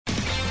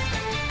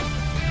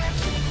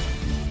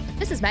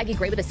This is Maggie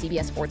Gray with a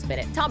CBS Sports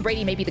Minute. Tom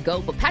Brady may be the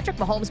GOAT, but Patrick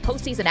Mahomes'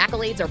 postseason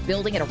accolades are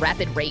building at a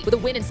rapid rate. With a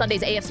win in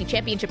Sunday's AFC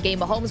Championship game,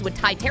 Mahomes would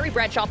tie Terry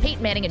Bradshaw,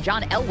 Peyton Manning, and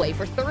John Elway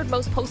for third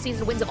most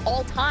postseason wins of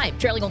all time,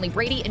 trailing only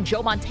Brady and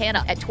Joe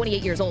Montana. At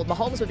 28 years old,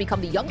 Mahomes would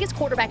become the youngest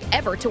quarterback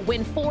ever to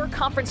win 4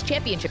 conference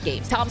championship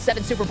games. Tom's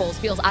 7 Super Bowls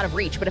feels out of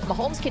reach, but if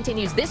Mahomes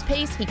continues this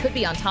pace, he could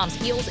be on Tom's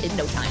heels in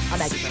no time. I'm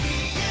Maggie Gray.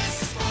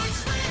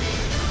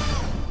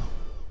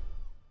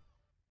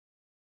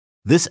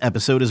 This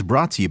episode is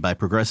brought to you by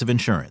Progressive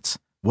Insurance.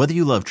 Whether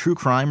you love true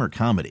crime or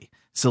comedy,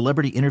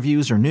 celebrity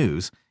interviews or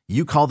news,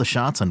 you call the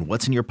shots on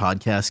what's in your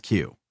podcast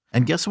queue.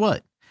 And guess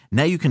what?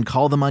 Now you can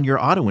call them on your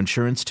auto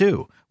insurance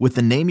too with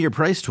the Name Your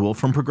Price tool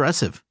from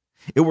Progressive.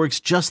 It works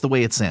just the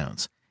way it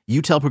sounds.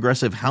 You tell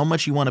Progressive how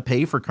much you want to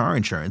pay for car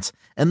insurance,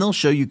 and they'll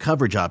show you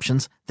coverage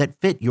options that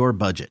fit your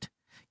budget.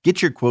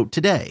 Get your quote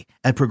today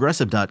at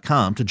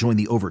Progressive.com to join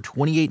the over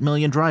 28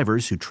 million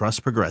drivers who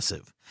trust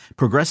Progressive.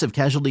 Progressive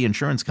Casualty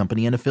Insurance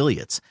Company and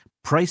Affiliates.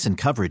 Price and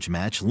coverage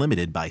match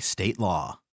limited by state law.